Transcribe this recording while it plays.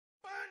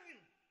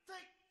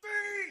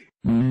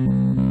Hello,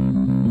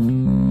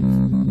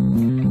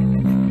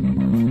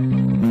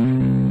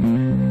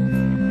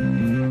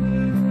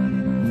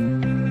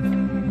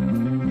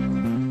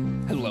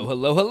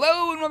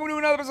 and welcome to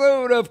another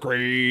episode of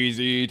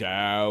Crazy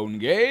Town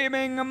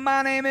Gaming.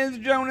 My name is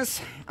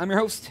Jonas. I'm your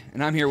host,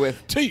 and I'm here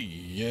with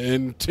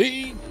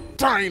TNT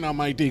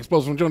Dinomight, the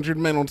explosive Jonas, your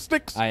man on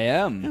sticks. I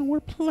am. And we're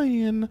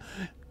playing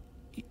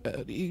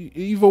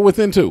Evil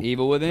Within 2.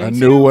 Evil Within 2. I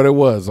knew what it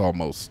was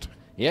almost.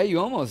 Yeah, you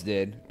almost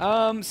did.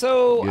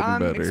 So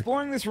I'm better.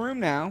 exploring this room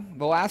now.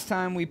 The last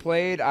time we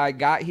played, I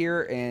got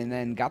here and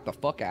then got the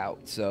fuck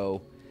out.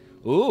 So,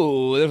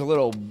 ooh, there's a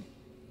little...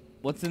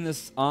 What's in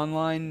this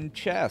online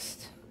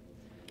chest?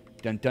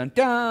 Dun dun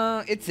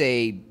dun! It's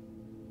a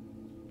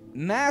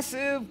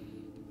massive...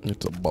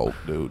 It's a bolt,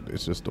 dude.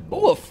 It's just a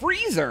bolt. Oh, a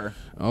freezer!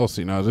 Oh,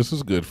 see, now this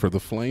is good for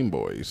the Flame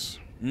Boys.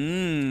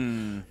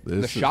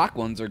 The shock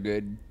ones are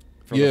good.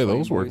 For yeah, the Flame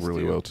those work Boys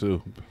really too. well,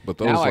 too. But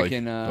those,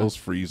 Now those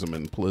freeze them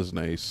in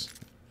Plisnace.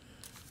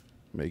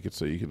 Make it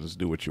so you can just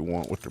do what you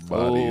want with their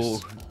bodies.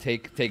 Oh,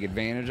 take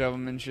advantage of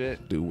them and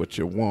shit. Do what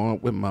you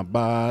want with my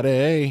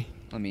body.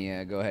 Let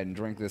me go ahead and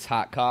drink this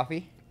hot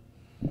coffee.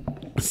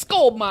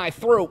 Scald my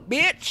throat,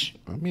 bitch!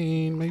 I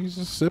mean, maybe he's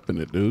just sipping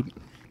it, dude.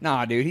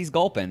 Nah, dude, he's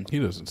gulping. He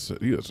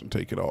doesn't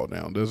take it all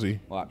down, does he?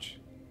 Watch.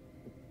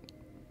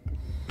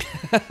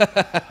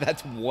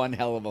 That's one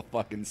hell of a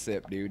fucking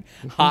sip, dude.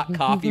 Hot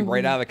coffee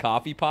right out of the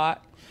coffee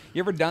pot.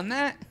 You ever done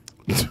that?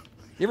 You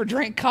ever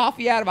drank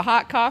coffee out of a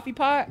hot coffee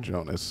pot?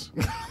 Jonas,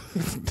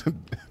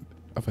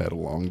 I've had a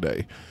long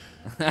day.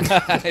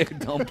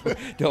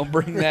 don't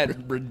bring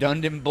that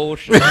redundant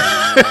bullshit on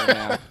right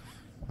now.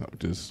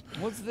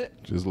 What's this?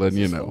 Just letting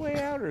you know. Is this the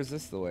way out or is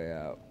this the way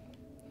out?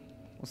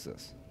 What's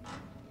this?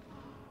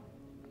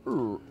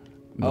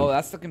 Oh,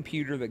 that's the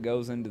computer that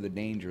goes into the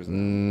danger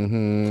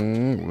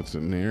zone. What's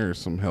in there?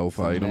 Some health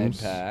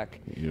items. Med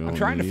pack. I'm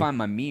trying to find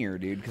my mirror,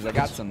 dude, because I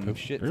got some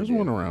shit. There's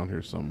one around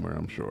here somewhere,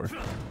 I'm sure.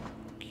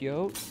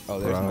 Kyoto?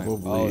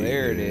 Oh,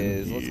 there it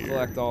is. Let's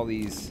collect all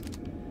these.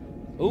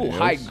 Ooh,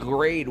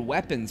 high-grade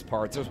weapons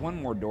parts. There's one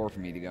more door for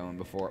me to go in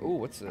before. Ooh,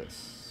 what's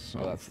this?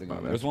 Oh, that's the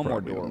gun. There's one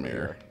more door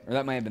here. Or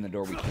that might have been the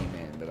door we came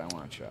in, but I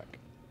want to check.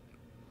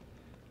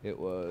 It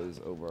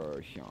was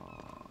over here.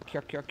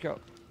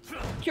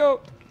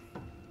 Kyo.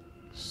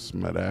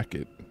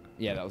 Smedacket.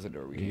 Yeah, that was the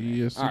door we came in.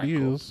 Yes, it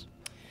is.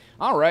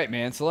 All right,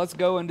 man. So let's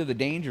go into the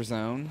danger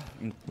zone.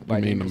 By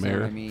danger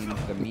zone, I mean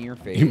the mirror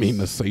phase. You mean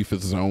the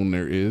safest zone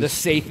there is? The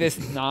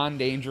safest,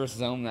 non-dangerous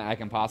zone that I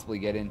can possibly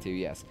get into.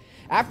 Yes.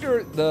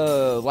 After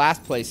the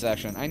last play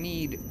session, I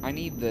need it.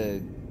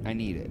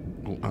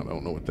 Well, I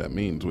don't know what that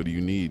means. What do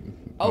you need?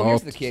 Oh,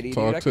 here's the kitty.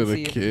 Talk dude. to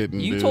the kid.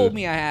 You told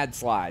me I had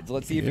slides.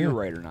 Let's see if you're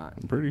right or not.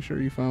 I'm pretty sure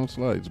you found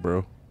slides,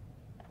 bro.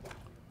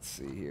 Let's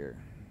see here.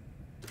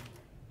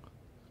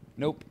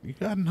 Nope. You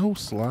got no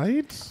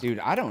slides? Dude,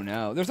 I don't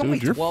know. There's only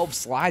 12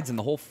 slides in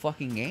the whole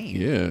fucking game.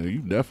 Yeah, you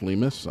definitely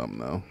missed some,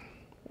 though.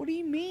 What do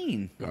you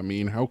mean? I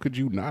mean, how could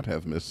you not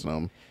have missed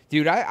some?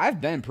 Dude,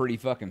 I've been pretty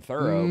fucking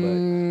thorough, but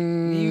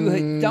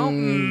you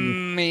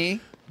don't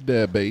me.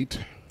 Debate.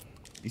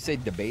 You say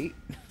debate?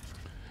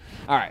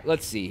 All right,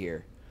 let's see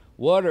here.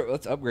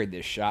 Let's upgrade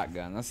this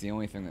shotgun. That's the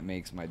only thing that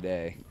makes my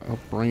day. I'll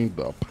bring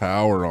the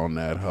power on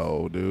that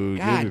hoe, dude.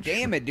 God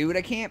damn it, dude.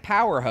 I can't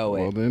power hoe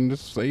it. Well, then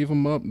just save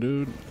them up,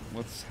 dude.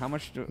 How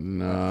much do...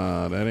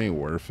 Nah, that ain't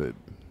worth it.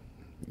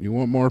 You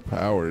want more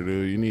power,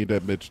 dude. You need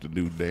that bitch to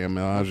do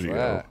damage.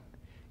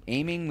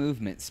 Aiming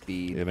movement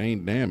speed. It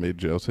ain't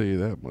damage, I'll tell you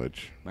that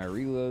much. My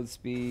reload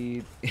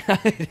speed.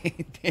 It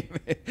ain't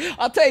damage.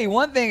 I'll tell you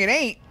one thing, it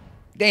ain't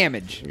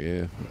damage.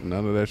 Yeah,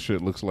 none of that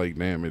shit looks like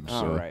damage.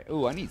 All right.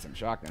 Ooh, I need some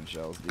shotgun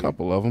shells, dude. A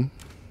couple of them.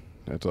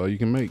 That's all you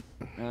can make.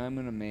 I'm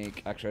going to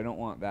make... Actually, I don't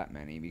want that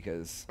many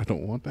because... I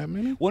don't want that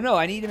many? Well, no,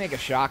 I need to make a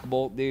shock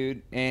bolt,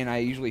 dude, and I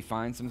usually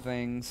find some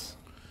things.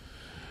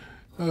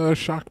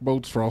 Shock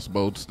bolts, frost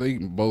bolts, they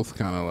both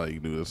kind of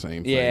like do the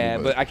same thing. Yeah,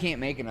 but I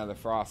can't make another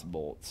frost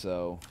bolt,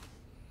 so...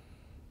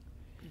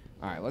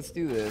 Alright, let's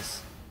do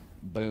this.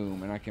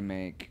 Boom, and I can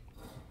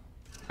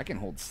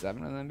hold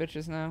 7 of them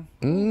bitches now.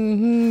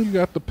 You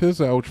got the piss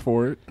ouch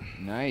for it.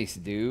 Nice,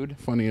 dude.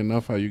 Funny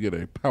enough how you get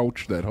a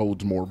pouch that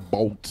holds more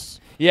bolts.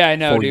 Yeah, I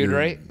know, dude,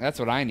 right? That's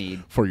what I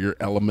need. For your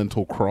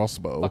elemental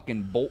crossbow.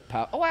 Fucking bolt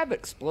pouch. Oh, I have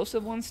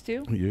explosive ones,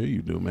 too? Yeah,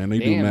 you do, man. They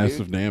do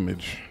massive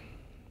damage.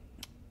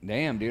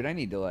 Damn, dude, I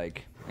need to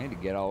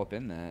get all up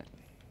in that.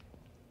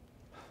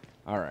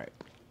 Alright.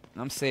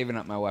 I'm saving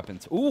up my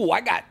weapons. Ooh,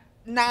 I got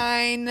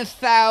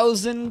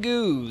 9,000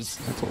 goos.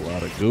 That's a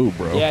lot of goo,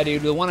 bro. Yeah,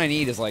 dude. The one I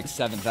need is like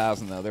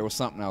 7,000, though. There was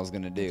something I was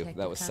going to do.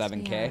 That was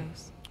 7K.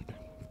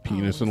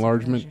 Penis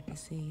enlargement?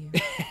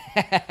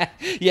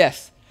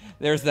 Yes.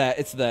 There's that.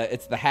 It's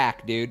the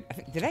hack, dude.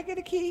 Did I get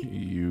a key?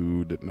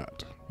 You did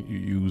not. You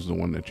used the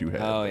one that you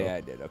had. Oh, yeah,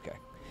 I did. Okay.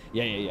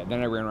 Yeah.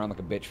 Then I ran around like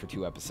a bitch for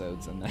 2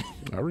 episodes. And then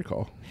I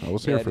recall. I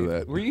was here for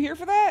that. Were you here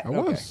for that? I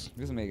was.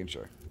 Just making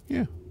sure.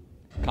 Yeah.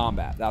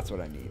 Combat. That's what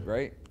I need,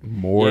 right?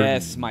 More.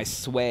 Yes, my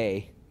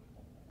sway.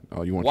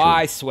 Oh, you want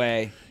Why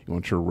sway? You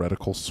want your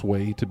reticle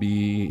sway to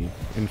be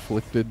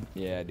inflicted?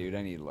 Yeah, dude,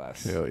 I need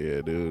less. Hell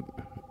yeah, dude.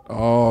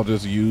 Oh,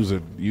 just use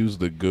it. Use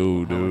the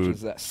goo, dude. How much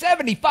is that?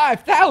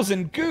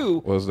 75,000 goo.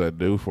 What does that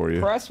do for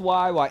you? Press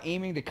Y while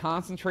aiming to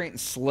concentrate and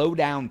slow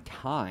down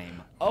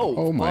time.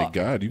 Oh my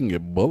God, you can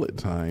get bullet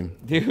time.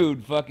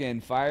 Dude,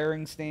 fucking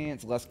firing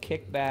stance, less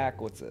kickback.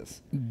 What's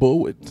this?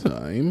 Bullet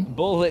time.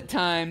 Bullet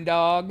time,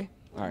 dog.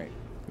 All right.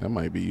 That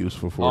might be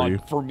useful for you.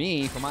 For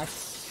me, for my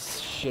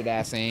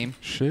shit-ass aim.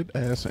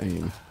 Shit-ass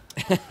aim.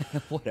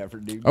 Whatever,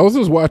 dude. I was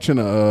just watching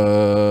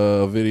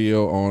a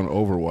video on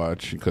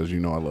Overwatch because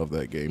you know I love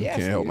that game. Yes,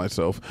 Can't help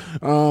myself.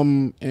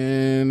 And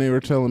they were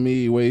telling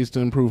me ways to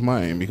improve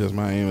my aim because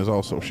my aim is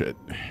also shit.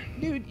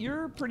 Dude,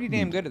 you're pretty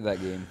damn good at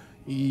that game.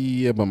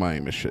 Yeah, but my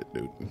aim is shit,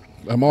 dude.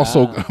 I'm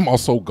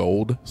also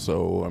gold,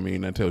 so I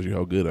mean that tells you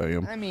how good I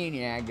am. I mean,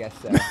 yeah, I guess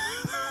so.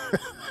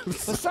 But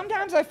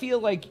sometimes I feel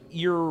like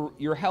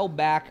you're held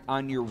back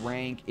on your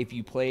rank if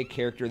you play a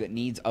character that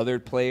needs other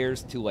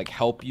players to like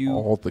help you.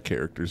 All the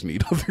characters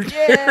need other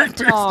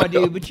characters. No,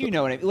 dude, but you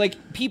know what I mean.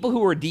 Like people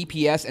who are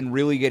DPS and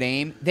really good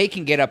aim, they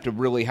can get up to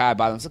really high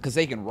by themselves because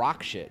they can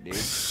rock shit, dude.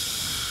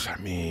 I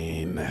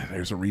mean,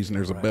 there's a reason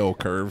there's a bell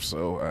curve,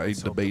 so I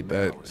debate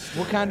that.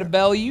 What kind of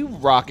bell you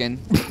rocking?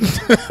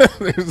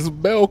 There's a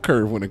bell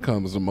curve when it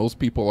comes to most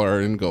people are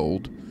in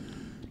gold.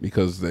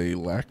 Because they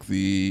lack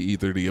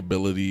either the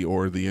ability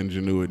or the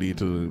ingenuity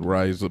to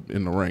rise up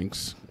in the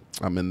ranks.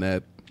 I'm in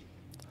that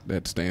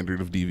standard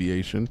of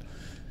deviation.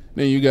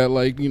 Then you got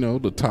like, you know,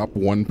 the top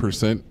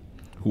 1%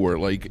 who are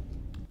like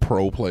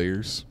pro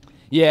players.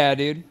 Yeah,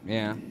 dude.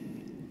 Yeah.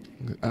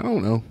 I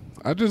don't know.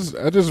 I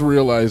just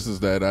realized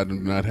is that I do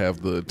not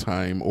have the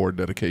time or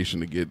dedication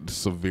to get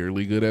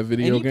severely good at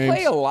video games. And you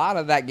play a lot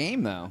of that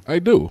game though. I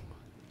do.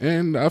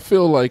 And I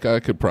feel like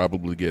I could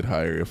probably get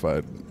higher if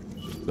I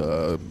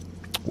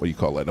what do you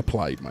call it,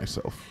 applied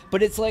myself.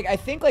 But it's like, I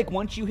think like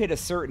once you hit a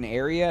certain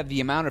area,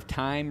 the amount of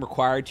time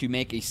required to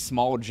make a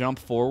small jump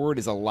forward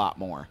is a lot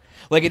more.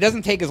 Like it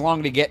doesn't take as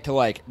long to get to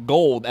like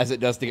gold as it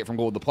does to get from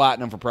gold to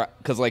platinum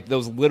because like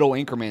those little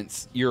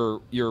increments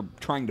you're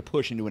trying to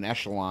push into an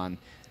echelon.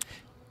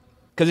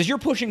 Because as you're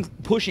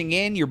pushing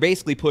in, you're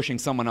basically pushing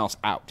someone else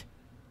out.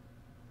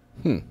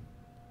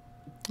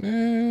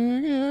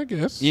 Yeah, I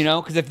guess. You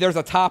know, because if there's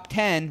a top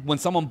 10, when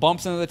someone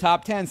bumps into the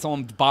top 10,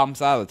 someone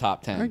bumps out of the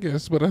top 10. I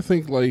guess, but I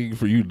think like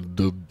for you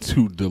to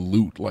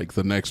dilute like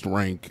the next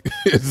rank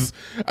is,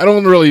 I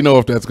don't really know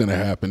if that's going to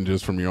happen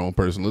just from your own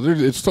personal.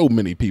 It's so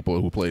many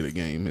people who play the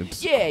game.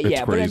 It's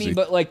crazy.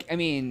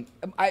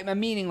 I'm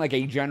meaning like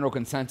a general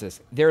consensus.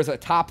 There's a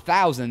top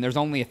 1,000. There's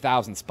only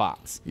 1,000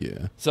 spots.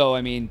 Yeah. So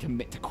I mean,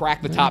 to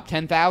crack the top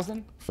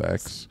 10,000.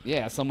 Facts.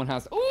 Yeah, someone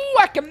has. Ooh,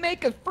 I can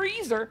make a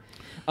freezer.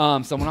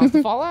 Someone has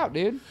to fall out,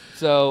 dude.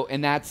 So,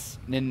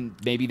 then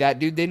maybe that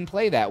dude didn't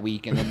play that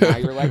week, and then now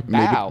you're like,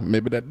 bow.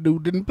 maybe that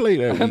dude didn't play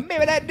that week.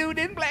 Maybe that dude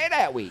didn't play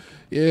that week.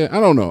 Yeah, I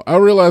don't know. I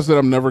realize that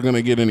I'm never going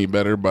to get any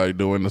better by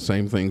doing the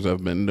same things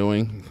I've been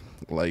doing.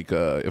 Like,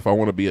 if I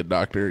want to be a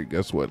doctor,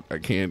 guess what? I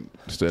can't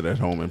sit at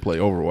home and play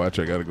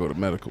Overwatch. I got to go to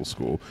medical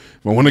school.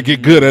 If I want to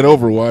get good at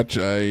Overwatch,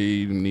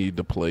 I need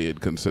to play it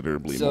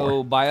considerably more.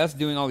 So, by us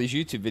doing all these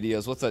YouTube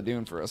videos, what's that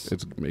doing for us?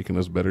 It's making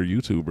us better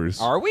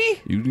YouTubers. Are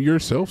we? You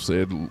yourself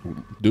said,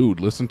 dude,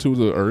 listen to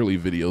the early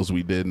videos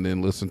we did and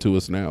then listen to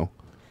us now.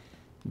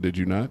 Did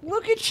you not?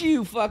 Look at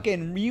you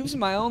fucking using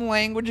my own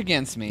language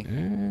against me.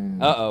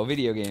 Uh-oh,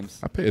 video games.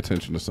 I pay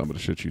attention to some of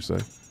the shit you say.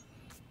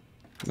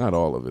 Not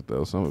all of it,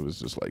 though. Some of it's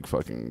just, like,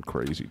 fucking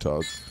crazy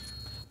talk.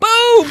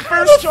 Boom!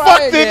 First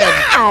try again.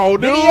 Now,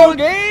 dude? Video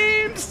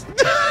games?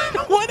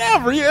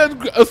 Whatever. Yeah,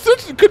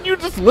 essentially, couldn't you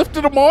just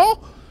lifted them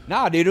all?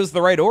 Nah, dude, it was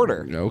the right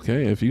order.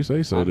 Okay, if you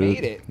say so, I dude.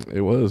 made it.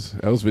 It was.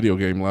 That was video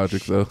game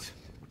logic, though.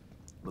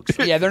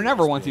 Yeah, they're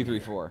never 1, 2, 3,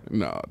 4.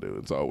 Nah, dude,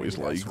 it's always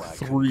like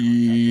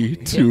 3,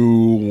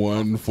 2,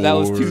 1, 4. That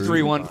was 2,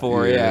 3, 1,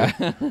 4,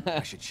 yeah.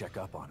 I should check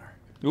up on her.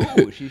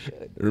 Ooh, she should.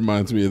 It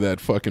reminds me of that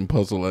fucking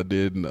puzzle I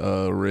did in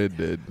Red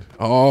Dead.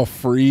 Oh,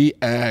 free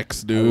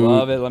axe, dude. I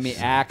love it. Let me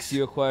ask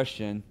you a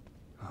question.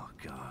 Oh,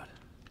 God.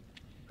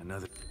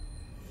 Another.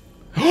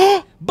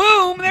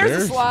 Boom!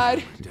 There's the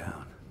slide.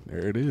 Down.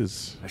 There it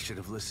is. I should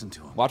have listened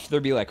to him. Watch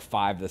there be like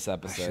 5 this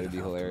episode. It'd be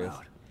hilarious.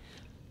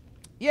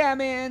 Yeah,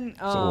 man.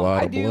 It's a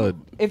lot of blood.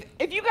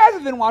 If you guys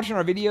have been watching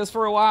our videos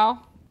for a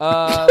while,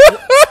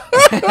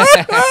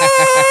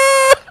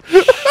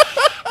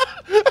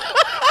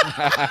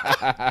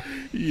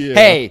 Yeah.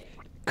 Hey,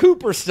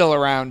 Cooper's still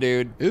around,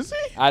 dude. Is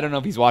he? I don't know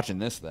if he's watching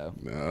this though.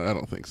 No, I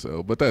don't think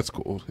so. But that's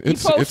cool. He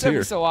It's posts every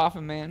here. so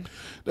often, man.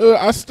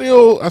 I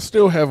still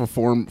have a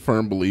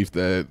firm belief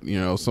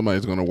that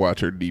somebody's gonna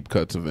watch our deep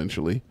cuts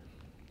eventually.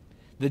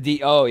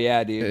 Oh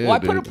yeah, dude. Yeah, Well, I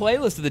put a dude.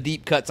 playlist of the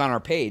deep cuts on our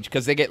page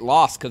because they get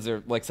lost because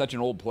they're like such an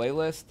old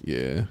playlist.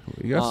 Yeah,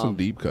 we got some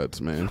deep cuts,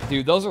 man.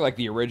 Dude, those are like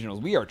the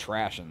originals. We are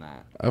trashing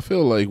that. I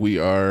feel like we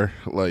are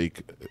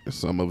like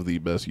some of the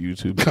best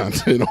YouTube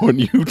content on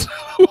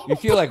YouTube. You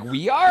feel like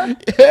we are?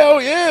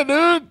 Hell yeah,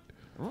 dude.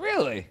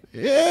 Really?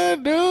 Yeah,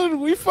 dude.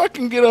 We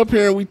fucking get up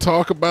here and we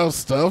talk about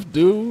stuff,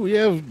 dude. We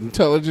have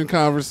intelligent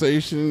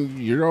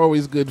conversation. You're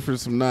always good for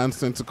some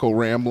nonsensical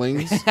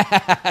ramblings.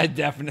 I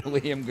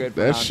definitely am good for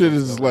that shit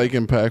is like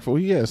impactful.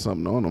 He has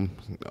something on him.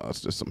 No,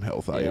 it's just some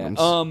health items.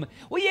 Well,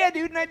 yeah,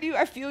 dude, and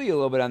I feel you a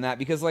little bit on that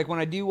because, like, when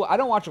I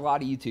don't watch a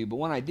lot of YouTube, but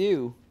when I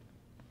do,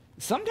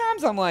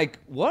 sometimes I'm like,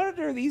 what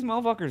are these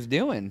motherfuckers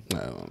doing?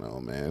 I don't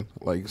know, man.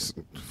 Like,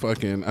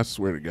 fucking, I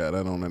swear to God,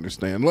 I don't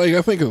understand. Like,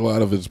 I think a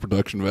lot of it's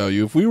production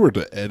value. If we were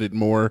to edit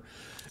more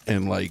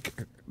and,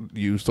 like,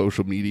 use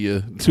social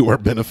media to our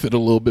benefit a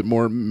little bit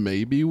more,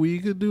 maybe we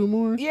could do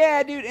more.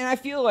 Yeah, dude, and I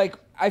feel like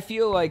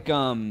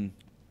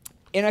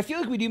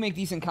we do make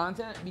decent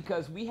content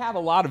because we have a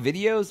lot of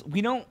videos.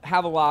 We don't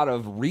have a lot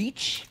of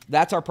reach.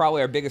 That's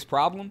probably our biggest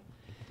problem.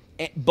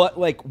 But,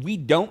 like, we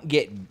don't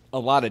get a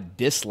lot of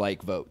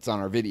dislike votes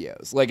on our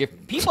videos. Like,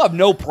 if people have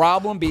no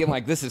problem being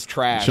like, "This is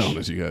trash,"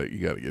 Jonas, you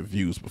gotta get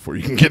views before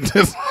you can get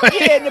dislike.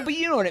 Yeah, no, but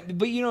you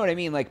know what I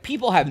mean. Like,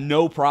 people have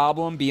no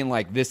problem being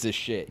like, "This is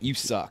shit. You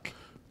suck."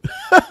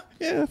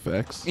 Yeah,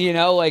 facts. You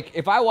know, like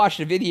if I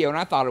watched a video and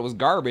I thought it was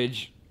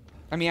garbage,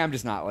 I mean, I'm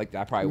just not like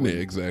that. I probably wouldn't.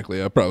 Yeah,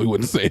 exactly. I probably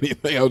wouldn't say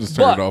anything. I'll just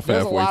turn it off halfway through.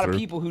 There's a lot of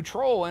people who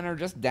troll and are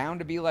just down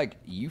to be like,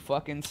 "You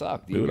fucking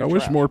suck, dude." I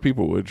wish more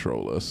people would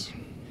troll us.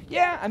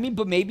 Yeah, I mean,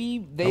 but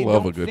maybe they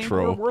don't think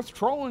we're worth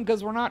trolling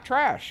because we're not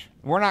trash.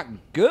 We're not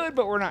good,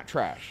 but we're not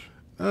trash.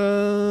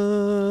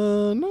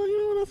 No, you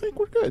know what? I think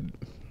we're good.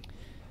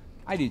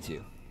 I do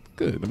too.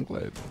 Good. I'm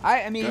glad.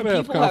 I mean, gotta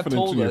have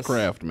confidence in your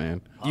craft, man.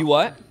 You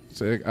what?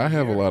 I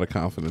have a lot of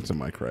confidence in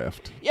my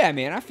craft. Yeah,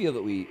 man. I feel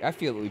that we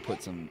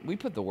put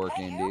the work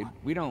in, dude.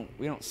 We don't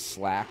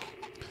slack.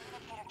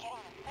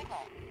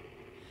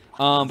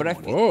 But I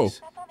feel. Whoa!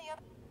 It's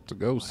a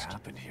ghost. What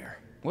happened here?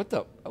 What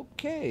the?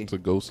 Okay. It's a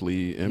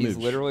ghostly image. He's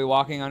literally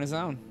walking on his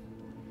own.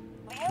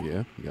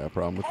 Yeah, you got a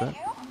problem with that?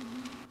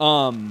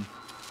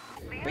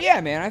 But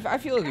yeah, man, I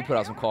feel like we put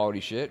out some quality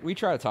shit. We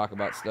try to talk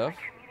about stuff.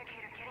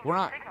 We're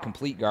not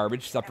complete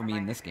garbage, except for me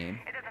in this game.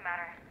 It doesn't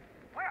matter.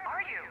 Where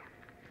are you?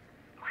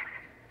 What?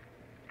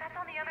 That's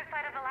on the other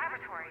side of the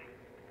laboratory.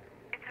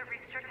 It's a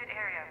restricted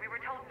area. We were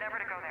told never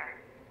to go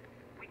there.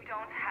 We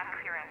don't have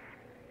clearance.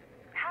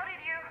 How did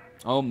you?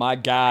 Oh my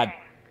God. Okay,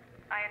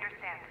 I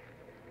understand.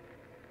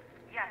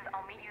 Yes,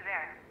 I'll meet you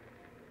there.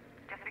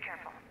 Just be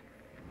careful.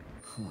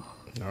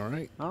 All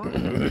right. All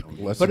right.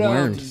 Lesson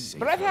learned.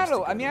 But I've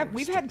had,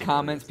 we've had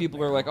comments.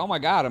 People are like, "Oh my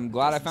God, I'm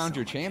glad I found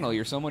your channel.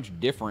 You're so much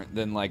different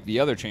than like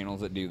the other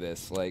channels that do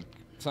this." Like,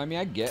 so I mean,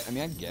 I get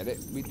it.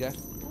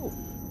 Oh,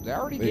 they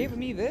already gave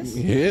me this.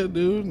 Yeah,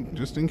 dude.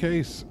 Just in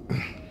case.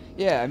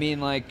 Yeah, I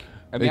mean, I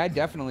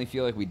definitely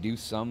feel like we do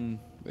some.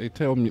 They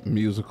tell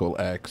musical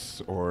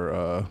acts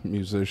or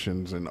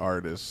musicians and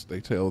artists,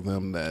 they tell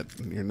them that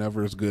you're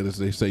never as good as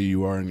they say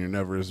you are and you're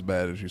never as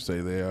bad as you say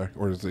they are,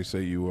 or as they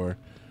say you are.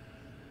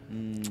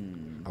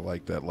 I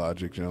like that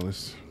logic,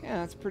 Jonas. Yeah,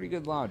 that's pretty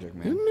good logic,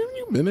 man. Haven't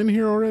you been in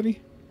here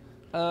already?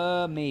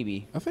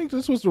 Maybe. I think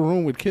this was the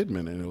room with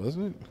Kidman in it,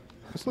 wasn't it?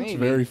 This looks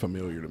very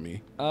familiar to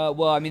me.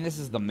 Well, I mean, this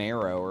is the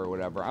marrow or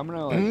whatever. I'm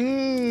gonna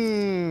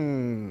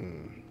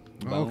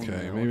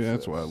Okay, maybe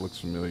that's why it looks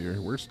familiar.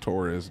 Where's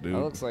Torres, dude? It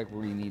looks like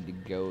we need to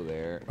go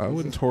there. Why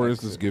wouldn't Torres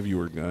just give you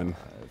her gun?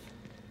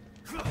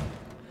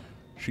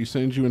 She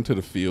sends you into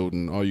the field,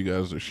 and all you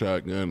guys are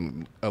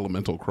shotgun,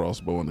 elemental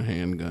crossbow, and a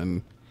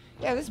handgun.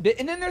 Yeah, this bit,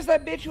 and then there's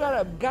that bitch who had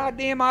a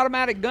goddamn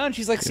automatic gun.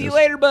 She's like, "See you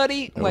later,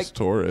 buddy." That was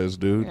Torres,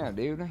 dude. Yeah,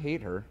 dude, I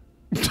hate her.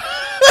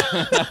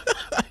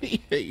 I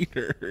hate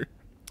her.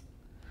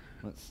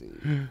 Let's see.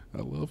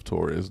 I love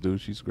Torres, dude.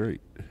 She's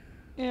great.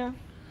 Yeah.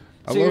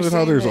 I love it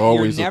how there's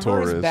always a Torres. You're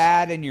never as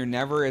bad and you're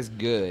never as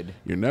good.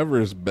 You're never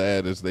as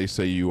bad as they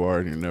say you are,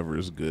 and you're never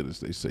as good as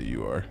they say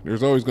you are.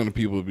 There's always going to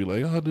be people who be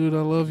like, "Oh, dude,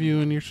 I love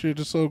you, and your shit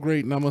is so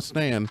great, and I'm a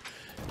stan."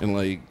 And,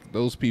 like,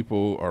 those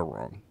people are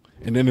wrong.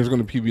 And then there's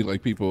going to be,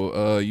 like,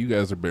 people, you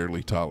guys are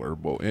barely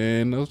tolerable.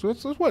 And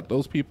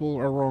those people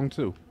are wrong,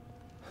 too.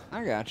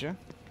 I gotcha.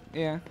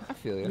 Yeah, I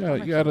feel you. Yeah,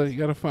 you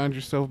gotta find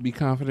yourself, be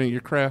confident in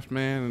your craft,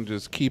 man, and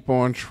just keep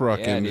on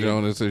trucking,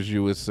 Jonas, as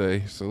you would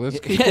say. So let's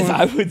keep on. As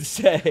I would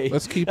say.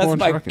 Let's keep on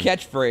trucking.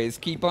 That's my catchphrase.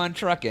 Keep on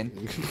trucking.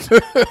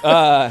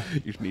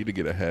 You need to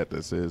get a hat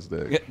that says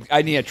that.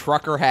 I need a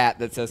trucker hat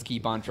that says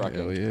 "Keep on trucking."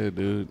 Hell yeah,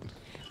 dude.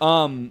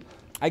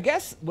 I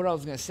guess what I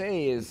was gonna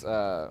say is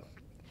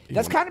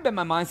that's kind of been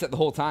my mindset the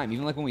whole time.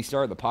 Even like when we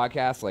started the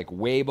podcast, like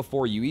way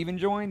before you even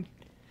joined.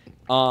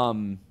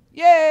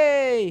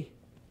 Yay!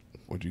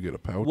 Would you get a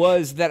pouch?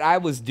 Was that I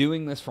was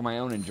doing this for my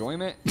own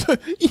enjoyment. Yeah!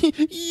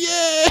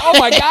 Oh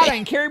my God, I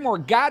can carry more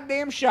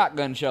goddamn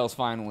shotgun shells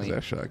finally. Is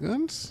that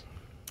shotguns?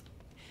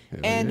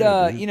 And,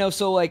 yeah,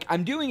 so like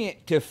I'm doing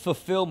it to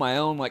fulfill my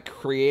own like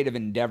creative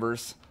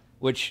endeavors,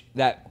 which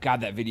that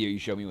video you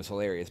showed me was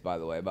hilarious, by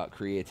the way, about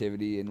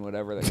creativity and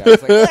whatever. That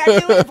guy's like, I'm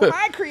doing it for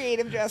my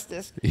creative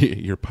justice.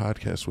 Your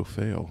podcast will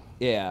fail.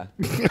 Yeah.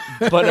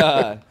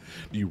 But,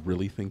 do you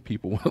really think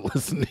people want to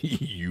listen to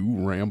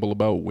you ramble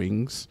about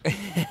wings?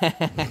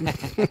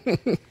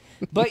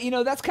 But,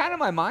 that's kind of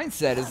my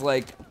mindset is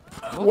like.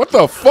 What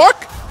the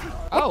fuck?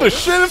 What the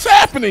shit is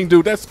happening,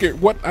 dude? That's scary.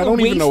 What? I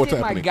don't even know what's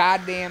wasted happening. my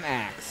goddamn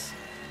axe.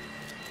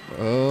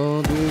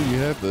 Oh, dude, you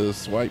had to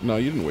swipe. No,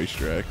 you didn't waste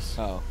your axe.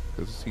 Oh.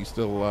 Because he's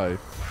still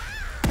alive.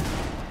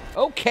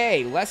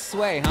 Okay, less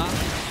sway, huh?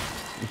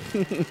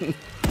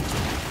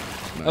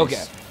 Nice.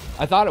 Okay.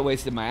 I thought it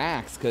wasted my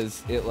axe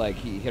because it, like,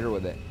 he hit her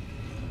with it.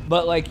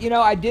 But, like, you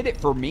know, I did it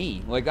for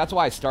me. Like, that's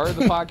why I started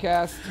the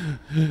podcast.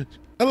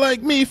 I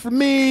like me for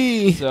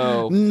me.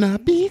 So.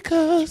 Not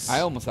because.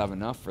 I almost have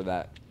enough for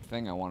that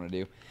thing I want to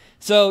do.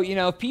 So, you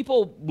know, if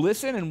people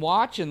listen and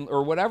watch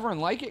or whatever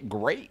and like it,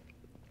 great.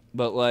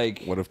 But,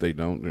 like. What if they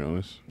don't,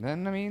 Jonas?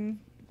 Then, I mean,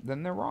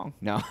 then they're wrong.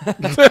 No.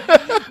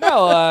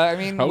 No, I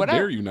mean, how whatever.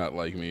 dare you not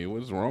like me?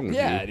 What's wrong with you?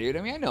 Yeah, dude.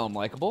 I mean, I know I'm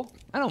likable.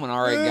 I know I'm an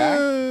alright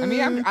guy. I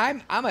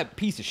mean, I'm a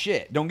piece of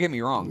shit. Don't get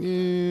me wrong.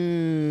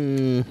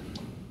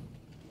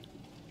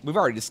 We've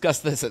already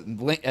discussed this at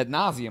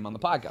nauseum on the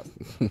podcast.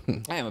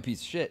 I am a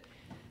piece of shit.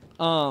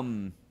 All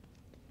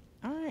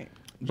right,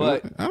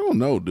 but I don't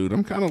know, dude.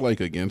 I'm kind of like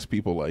against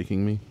people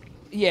liking me.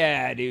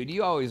 Yeah, dude.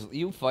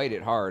 You fight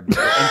it hard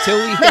until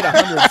we hit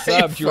 100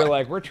 subs. You were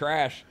like, we're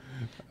trash.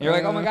 And you're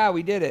like, oh my god,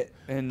 we did it.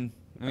 And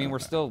I mean, we're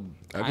still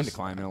kind of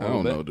climbing a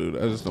little bit. I don't know, dude.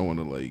 I just don't want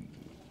to like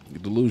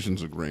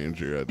delusions of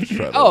grandeur. I just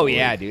try to. Oh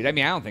yeah, dude. I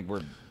mean, I don't think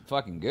we're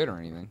fucking good or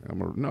anything.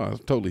 No, I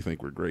totally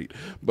think we're great,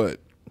 but.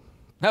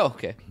 Oh,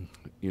 okay.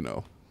 You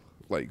know,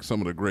 like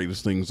some of the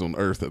greatest things on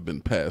earth have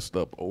been passed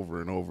up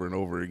over and over and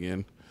over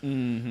again.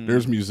 Mm-hmm.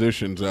 There's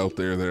musicians out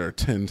there that are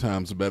 10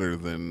 times better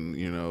than,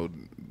 you know,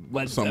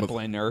 Led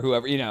Zeppelin or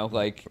whoever, you know,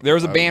 like there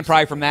was a band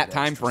probably from that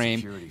time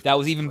frame that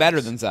was even better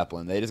than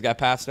Zeppelin. They just got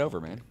passed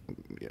over, man.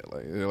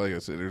 Yeah, like I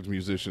said, there's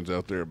musicians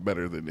out there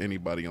better than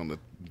anybody on the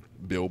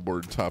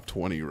Billboard top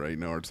 20 right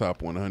now or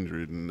top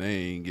 100, and they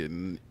ain't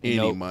getting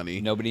any money.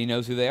 Nobody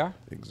knows who they are.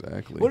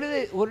 Exactly.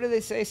 What do they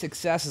say?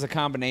 Success is a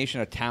combination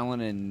of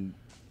talent and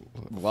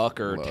luck,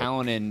 or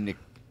talent and.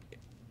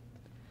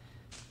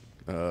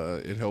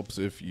 It helps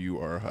if you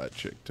are a hot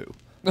chick too.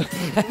 But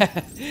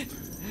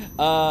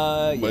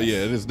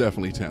yeah, it is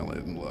definitely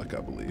talent and luck, I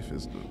believe,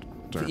 is the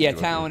term. Yeah,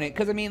 talent.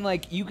 Because I mean,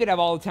 like, you could have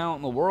all the talent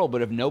in the world,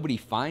 but if nobody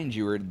finds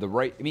you or the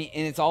right, I mean,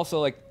 and it's also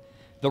like.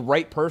 The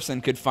right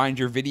person could find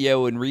your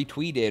video and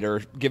retweet it or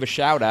give a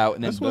shout out,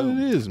 and then that's boom.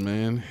 what it is,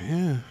 man.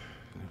 Yeah,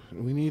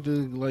 we need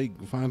to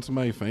like find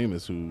somebody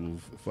famous who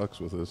fucks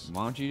with us.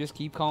 Why don't you just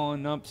keep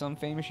calling up some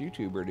famous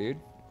YouTuber, dude?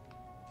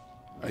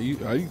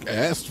 I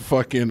asked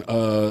fucking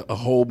a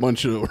whole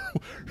bunch of.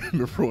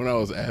 Remember when I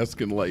was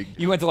asking like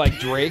you went to like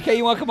Drake? Hey,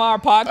 you want to come on our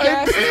podcast?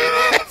 I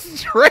did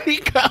ask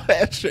Drake. I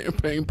asked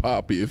Champagne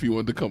Poppy if he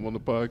wanted to come on the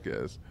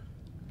podcast.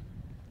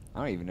 I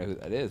don't even know who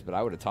that is, but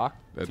I would have talked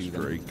to them.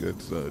 That's Drake.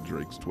 That's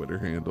Drake's Twitter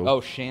handle. Oh,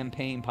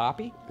 Champagne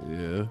Poppy?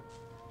 Yeah.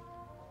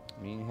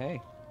 I mean,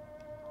 hey.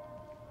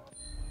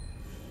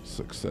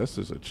 Success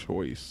is a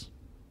choice.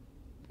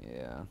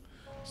 Yeah.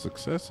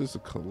 Success is a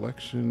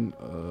collection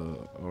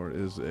or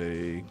is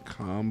a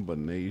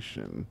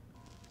combination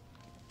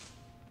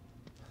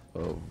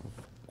of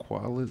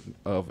quality,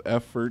 of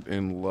effort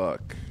and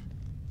luck.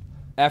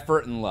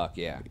 Effort and luck,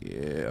 yeah.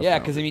 Yeah. Yeah,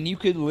 because I mean, you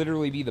could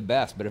literally be the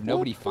best, but if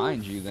nobody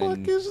finds you, then. What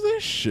the fuck is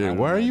this shit?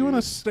 Why are you in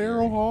a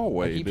sterile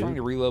hallway? I keep trying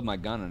to reload my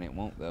gun and it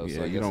won't though. Yeah,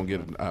 so you don't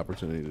get an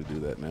opportunity to do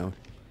that now.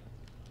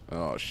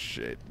 Oh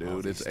shit,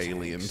 dude! It's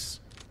aliens.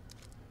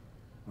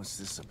 What's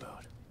this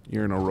about?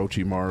 You're in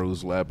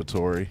Orochimaru's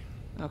laboratory.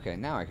 Okay,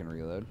 now I can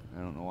reload.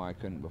 I don't know why I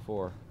couldn't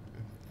before.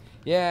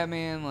 Yeah,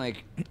 man,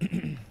 like.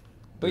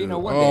 But you know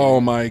what? Oh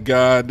my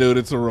god, dude!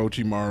 It's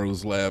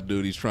Orochimaru's lab,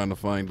 dude. He's trying to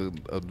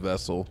find a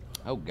vessel.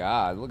 Oh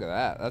god, look at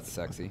that. That's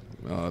sexy.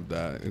 Oh,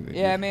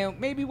 yeah, man.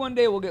 Maybe one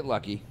day we'll get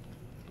lucky.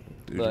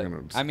 Dude,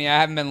 but, I mean, I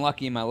haven't been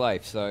lucky in my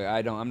life, so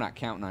I'm not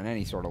counting on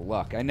any sort of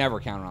luck. I never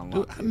count on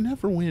luck. Dude, I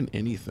never win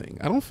anything.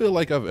 I don't feel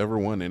like I've ever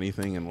won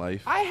anything in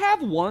life. I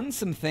have won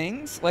some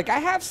things. Like, I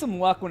have some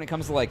luck when it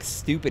comes to, like,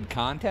 stupid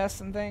contests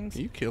and things.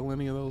 Can you kill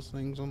any of those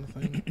things on the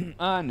thing?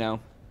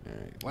 No.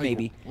 Right.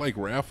 Maybe. Like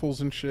raffles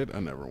and shit, I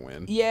never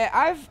win.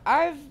 Yeah,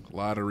 I've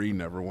lottery,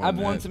 never won. I've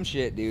won some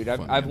shit, dude.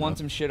 I've won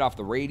some shit off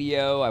the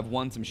radio. I've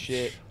won some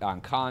shit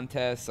on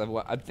contests.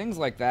 I've things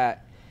like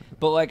that.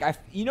 But like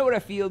you know what I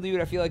feel,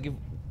 dude? I feel like if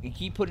you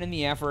keep putting in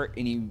the effort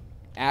and you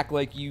act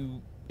like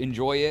you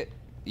enjoy it,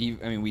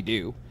 I mean we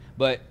do.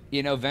 But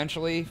you know,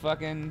 eventually,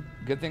 fucking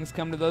good things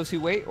come to those who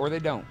wait, or they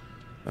don't.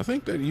 I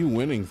think that you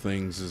winning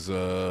things is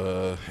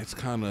it's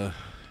kind of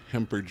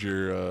hampered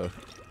your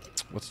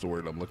what's the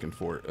word I'm looking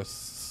for? A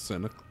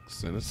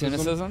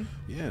cynicism?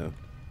 Yeah.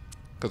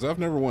 Because I've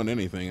never won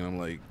anything, and I'm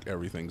like,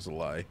 everything's a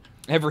lie.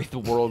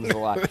 The world is a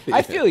lie. Yeah.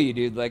 I feel you,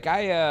 dude. Like,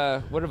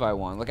 what have I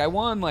won? Like, I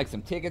won, like,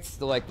 some tickets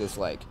to, like, this,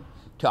 like,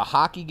 to a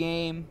hockey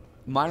game,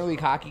 minor league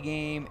hockey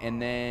game,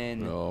 and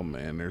then... Oh,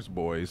 man, there's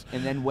boys.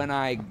 And then when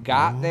I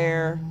got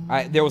there,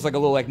 there was, like, a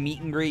little, like,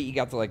 meet and greet. You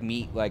got to, like,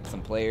 meet, like,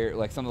 some player,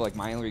 like, some of, like,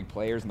 minor league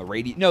players, and the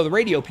radio... No, the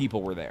radio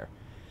people were there.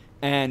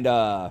 And,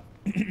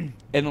 and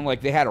then,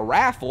 like, they had a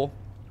raffle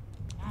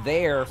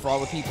there for all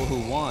the people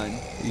who won.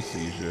 He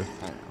sees you.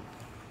 I know.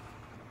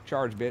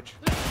 Charge, bitch.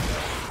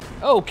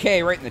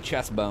 Okay, right in the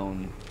chest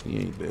bone. He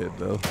ain't dead,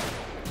 though.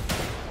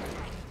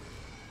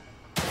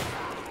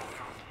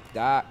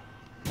 Dot.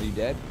 Are you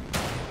dead?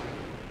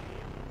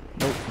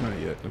 Nope, not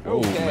yet. Oh,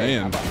 Okay.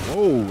 man.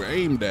 Whoa,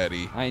 aim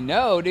daddy. I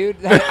know, dude.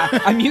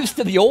 I'm used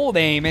to the old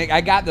aim.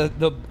 I got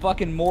the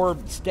fucking more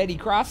steady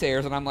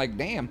crosshairs, and I'm like,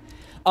 damn.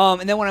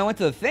 And then when I went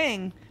to the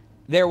thing,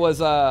 there was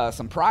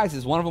some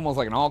prizes. One of them was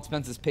like an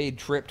all-expenses-paid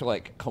trip to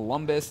like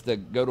Columbus to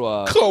go to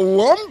a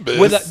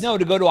Columbus.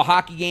 to go to a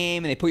hockey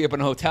game, and they put you up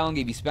in a hotel and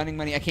gave you spending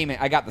money.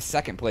 I got the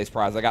second place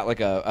prize. I got like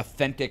a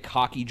authentic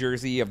hockey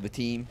jersey of the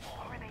team.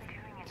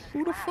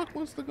 Who the fuck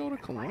wants to go to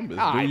Columbus?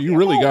 Oh, Dude, you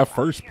really got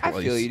first place.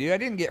 I feel you, dude. I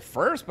didn't get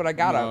first, but I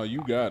got No,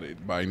 you got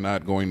it by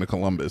not going to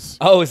Columbus.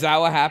 Oh, is that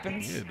what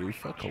happens? Yeah, dude,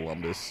 fuck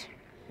Columbus.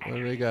 What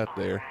do they got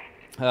there?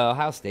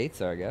 Ohio State's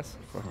there, I guess.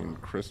 Fucking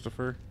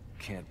Christopher.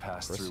 Can't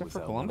pass through Christopher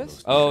without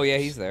Columbus? one of those Oh, yeah,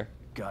 pictures. he's there.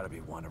 Gotta be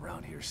one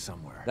around here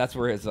somewhere. That's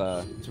where his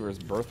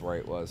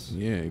birthright was.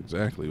 Yeah,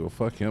 exactly. Well,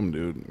 fuck him,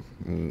 dude.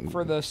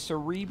 For the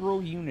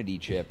cerebral unity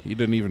chip. He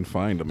didn't even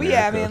find But America.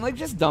 yeah, man, like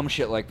just dumb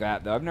shit like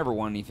that, though. I've never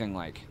won anything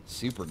like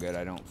super good,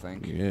 I don't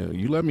think. Yeah,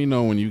 you let me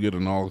know when you get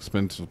an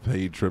all-expensive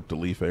paid trip to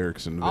Leif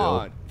Ericksonville.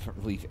 Oh,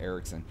 Leif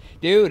Erikson.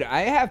 Dude,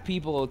 I have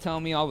people tell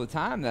me all the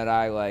time that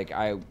I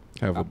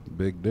Have a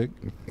big dick?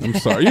 I'm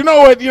sorry. You know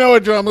what,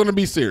 Joe? I'm going to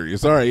be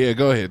serious. All right, yeah,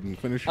 go ahead and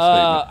finish your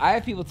statement. I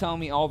have people tell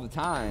me all the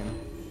time.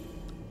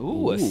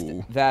 Ooh,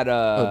 Ooh,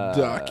 a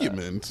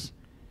document.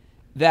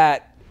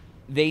 That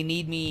they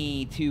need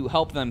me to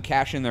help them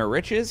cash in their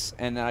riches,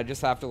 and then I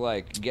just have to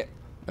like get.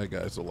 That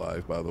guy's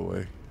alive, by the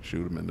way.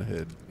 Shoot him in the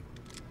head.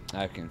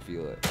 I can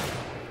feel it.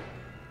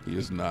 He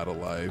is not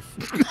alive.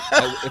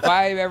 If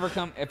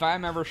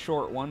I'm ever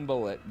short one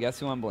bullet, guess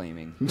who I'm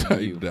blaming?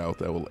 I doubt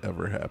that will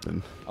ever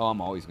happen. Oh, I'm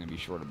always gonna be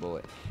short a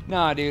bullet.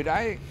 Nah, dude,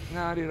 I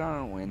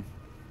don't win.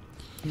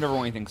 I've never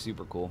won anything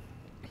super cool.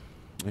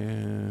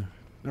 Yeah,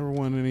 never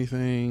won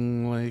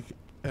anything like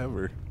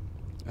ever.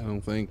 I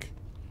don't think.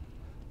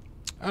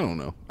 I don't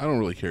know. I don't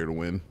really care to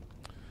win.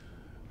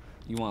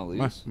 You want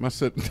to lose? My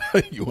set.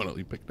 You want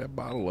to pick that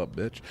bottle up,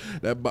 bitch?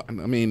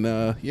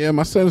 Yeah,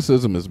 my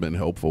cynicism has been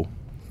helpful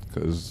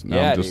because now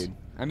Yeah, I'm just. dude.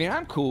 I mean,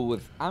 I'm cool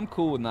with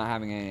not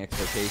having any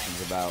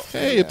expectations about.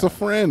 Hey, it's a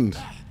friend.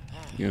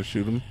 You gonna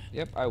shoot him?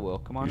 Yep, I will.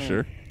 Come on You in.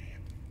 sure?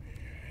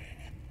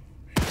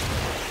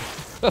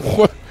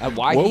 What?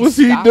 Why What he was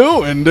he stopped-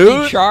 doing,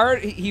 dude?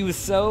 He was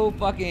so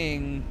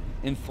fucking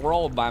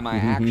enthralled by my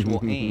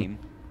actual aim.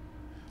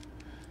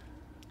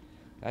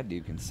 That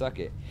dude can suck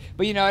it.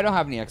 But I don't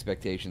have any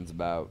expectations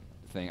about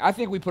thing. I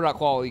think we put out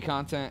quality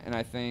content, and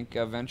I think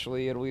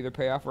eventually it'll either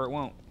pay off or it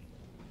won't.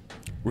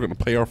 We're gonna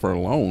pay off our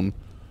loan.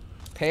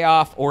 Pay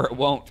off or it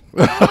won't.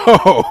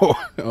 Oh,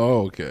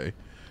 okay.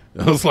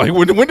 I was like,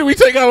 when did we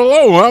take out a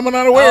loan? I'm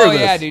not aware of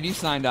this. Oh yeah, dude, you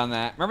signed on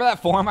that. Remember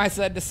that form I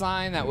said to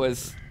sign? That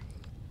was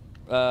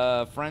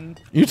friend.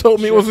 You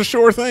told me it was a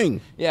sure thing.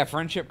 Yeah,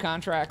 friendship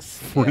contracts.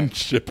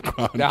 Friendship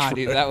contract. Nah,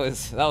 dude, that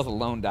was a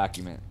loan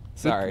document.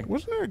 Sorry.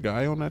 Wasn't there a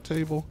guy on that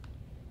table?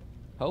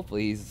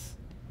 Hopefully he's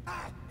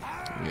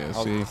Yeah,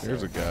 Oh, see, sorry.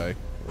 there's a guy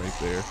right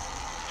there.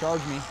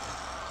 charge me.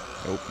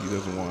 Nope, he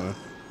doesn't want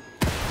to.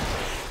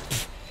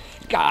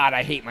 God,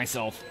 I hate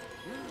myself.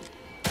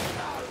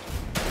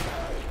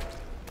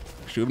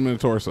 Shoot him in the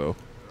torso.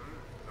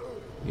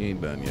 He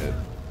ain't done yet.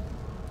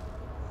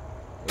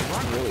 They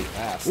run really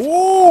fast.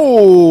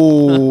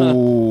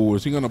 Ooh!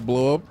 Is he going to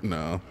blow up?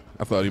 No.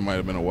 I thought he might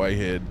have been a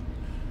whitehead.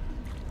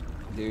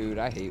 Dude,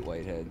 I hate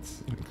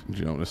whiteheads.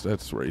 Jonas,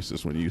 that's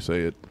racist when you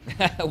say it.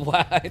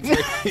 What?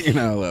 You're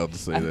not allowed to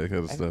say that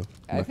kind of stuff.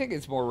 I think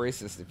it's more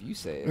racist if you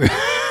say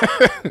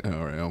it.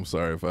 All right, I'm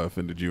sorry if I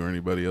offended you or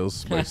anybody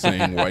else by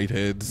saying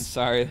whiteheads.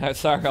 Sorry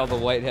all the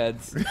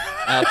whiteheads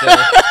out there.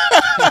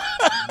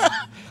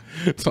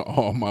 To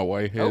all my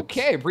whiteheads.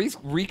 Okay,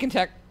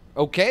 recontact.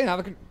 Okay,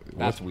 now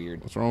that's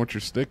weird. What's wrong with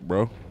your stick,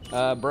 bro?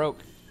 Broke.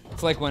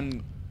 It's like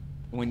when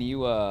you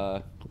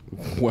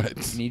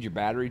What? need your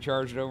battery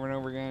charged over and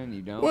over again and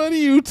you don't. What are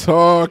you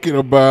talking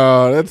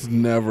about? That's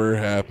never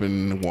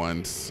happened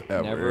once,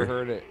 ever. Never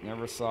heard it.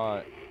 Never saw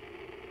it.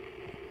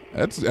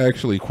 That's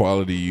actually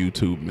quality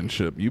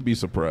YouTubemanship. You'd be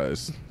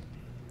surprised.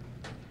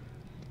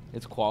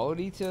 It's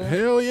quality to.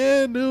 Hell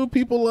yeah, dude.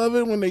 People love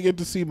it when they get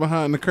to see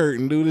behind the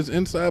curtain, dude. It's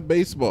inside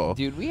baseball.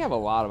 Dude, we have a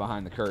lot of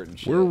behind the curtain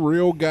shit. We're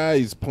real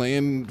guys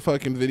playing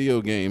fucking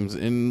video games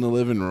in the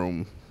living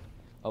room.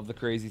 Of the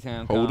crazy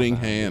town. Holding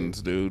compound,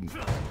 hands, dude.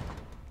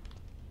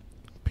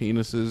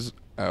 Penises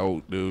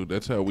out, dude.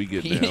 That's how we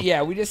get down.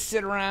 Yeah, we just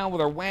sit around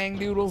with our wang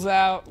doodles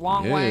out,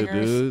 long Yeah,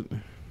 wangers.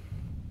 dude.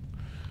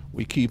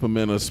 We keep them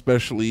in a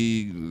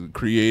specially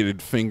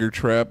created finger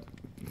trap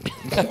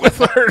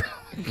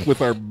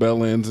with our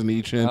bell ends in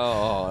each end.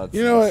 Oh, that's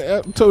You know,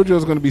 I told you I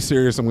was going to be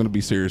serious. I'm going to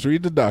be serious.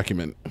 Read the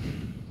document.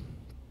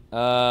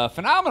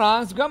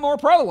 phenomenons become more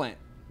prevalent.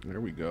 There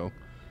we go.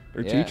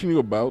 They're Yeah. teaching you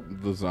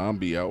about the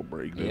zombie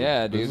outbreak, dude.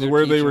 Yeah, dude, This is they're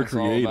where they were teaching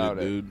us all created, about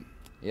it. dude.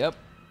 Yep.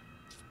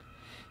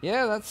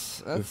 Yeah,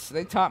 that's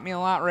they taught me a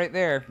lot right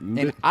there.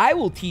 And I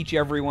will teach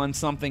everyone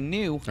something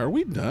new. Are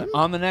we done?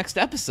 On the next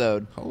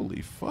episode.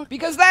 Holy fuck.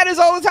 Because that is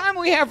all the time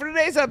we have for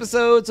today's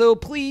episode, so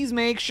please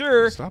make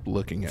sure... Stop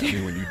looking at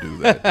me when you do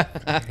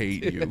that. I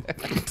hate you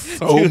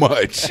so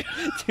much.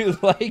 To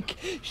like,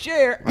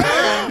 share,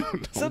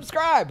 and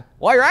subscribe.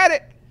 While you're at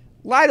it,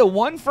 lie to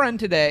one friend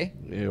today.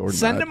 Yeah, or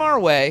send not. him our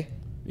way.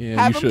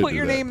 Yeah, have you him should put do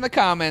your that. name in the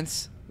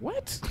comments.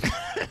 What?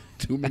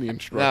 Too many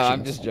instructions. No,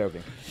 I'm just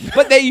joking.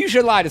 But you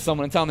should lie to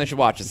someone and tell them they should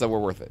watch it, so we're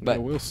worth it.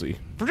 But we'll see.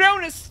 For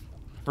Jonas,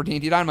 for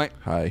TNT Dynamite,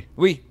 Hi.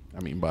 we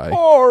I mean, bye.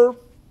 are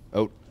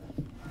out.